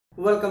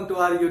Welcome to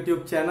our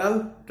YouTube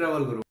channel,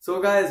 Travel Guru.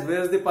 So guys,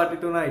 where's the party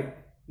tonight?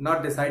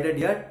 Not decided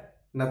yet?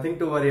 Nothing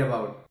to worry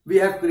about. We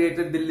have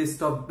created the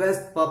list of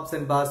best pubs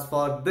and bars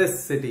for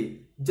this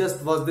city.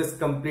 Just watch this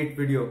complete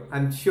video.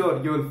 I'm sure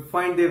you will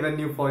find the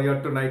venue for your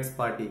tonight's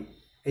party.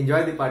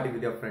 Enjoy the party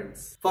with your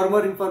friends. For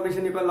more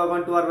information, you can log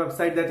on to our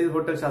website, that is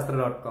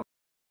hotelshastra.com.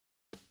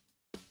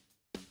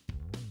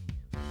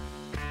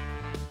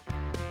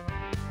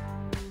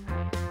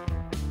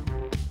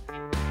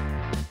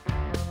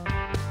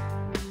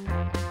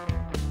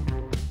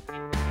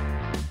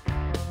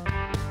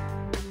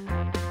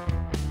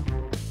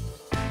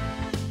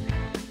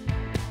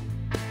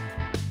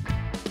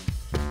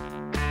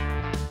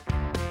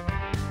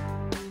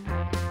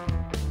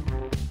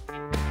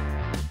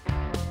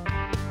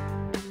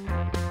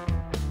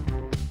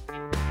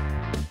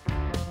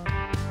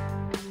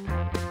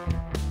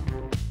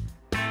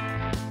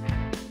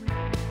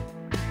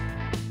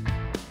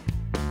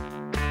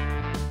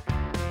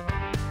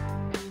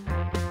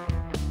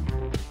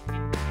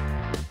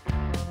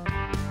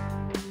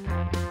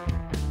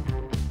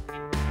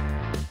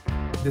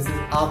 This is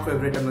our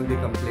favorite among the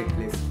complete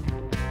list.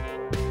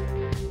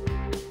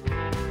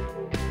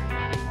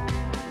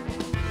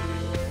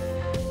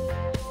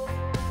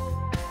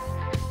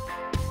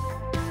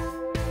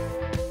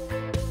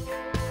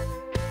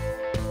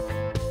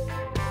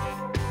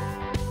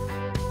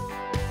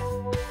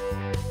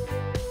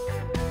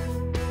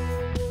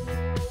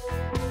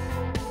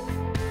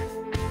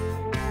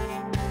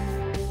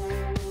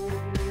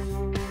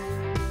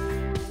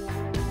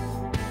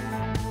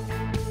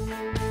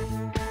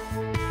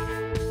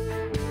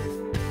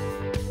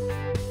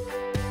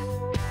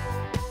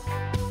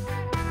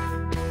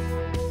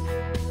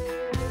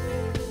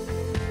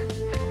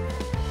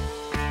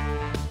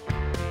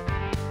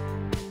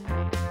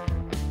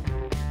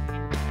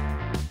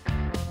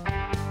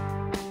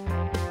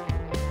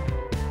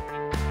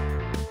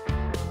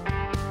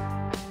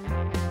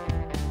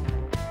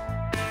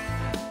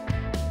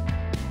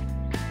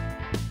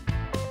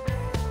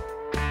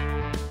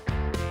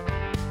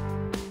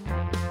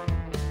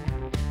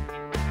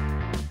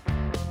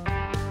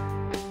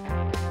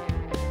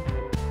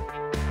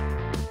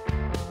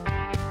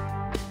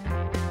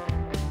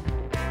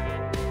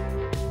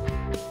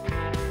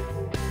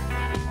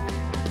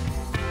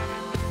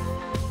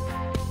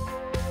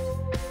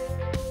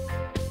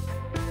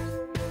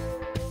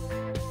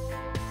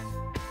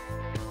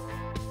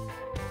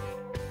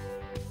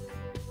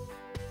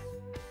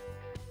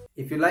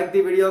 If you like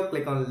the video,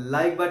 click on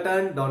like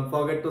button. Don't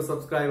forget to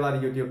subscribe our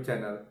YouTube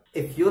channel.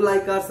 If you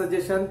like our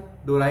suggestion,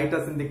 do write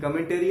us in the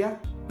comment area.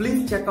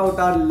 Please check out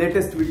our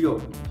latest video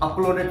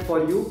uploaded for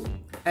you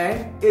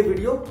and a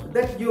video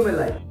that you may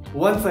like.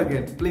 Once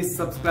again, please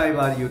subscribe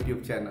our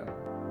YouTube channel.